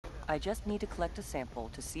I just need to collect a sample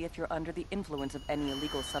to see if you're under the influence of any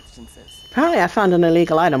illegal substances. Apparently I found an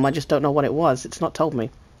illegal item, I just don't know what it was. It's not told me.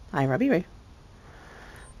 Hi, Robbie.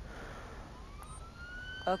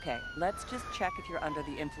 Okay, let's just check if you're under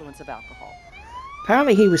the influence of alcohol.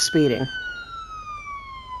 Apparently he was speeding.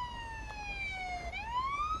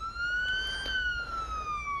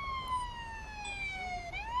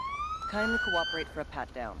 Kindly cooperate for a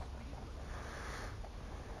pat down.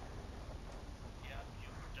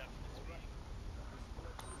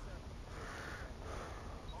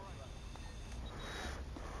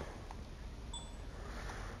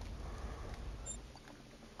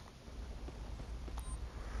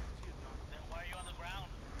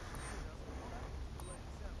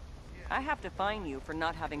 I have to fine you for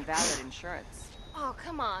not having valid insurance. Oh,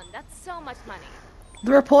 come on. That's so much money.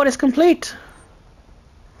 The report is complete.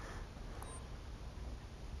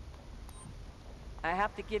 I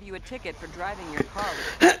have to give you a ticket for driving your car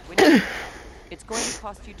with windows. It's going to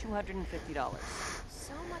cost you $250.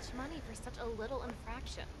 So much money for such a little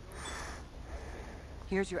infraction.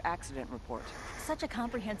 Here's your accident report. Such a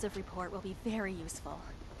comprehensive report will be very useful.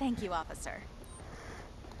 Thank you, officer.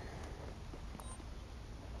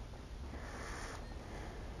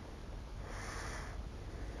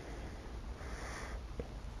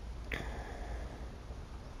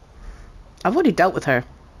 I've already dealt with her.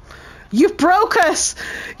 You broke us!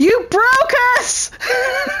 You broke us!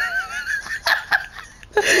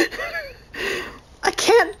 I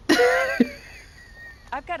can't...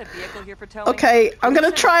 I've got a vehicle here for towing. Okay, I'm gonna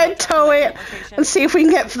try and tow it and see if we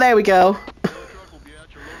can get... There we go.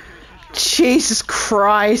 Jesus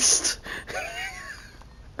Christ.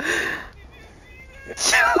 We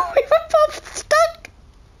were both stuck.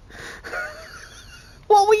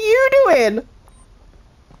 What were you doing?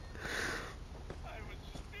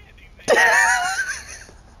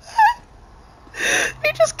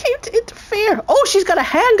 He just came to interfere. Oh, she's got a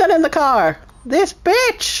handgun in the car. This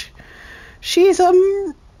bitch. She's a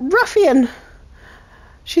ruffian.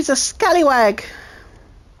 She's a scallywag.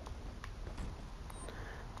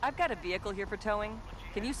 I've got a vehicle here for towing.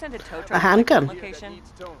 Can you send a tow truck A handgun. to my location?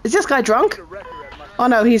 Is this guy drunk? Oh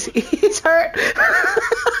no, he's hurt.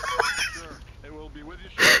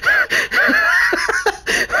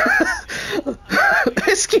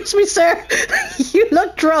 Excuse me, sir. You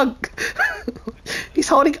look drunk. He's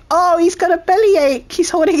holding... Oh, he's got a bellyache. He's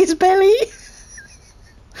holding his belly.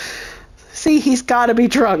 See, he's gotta be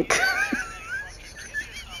drunk.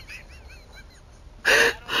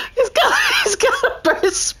 He's got a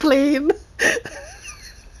burst spleen.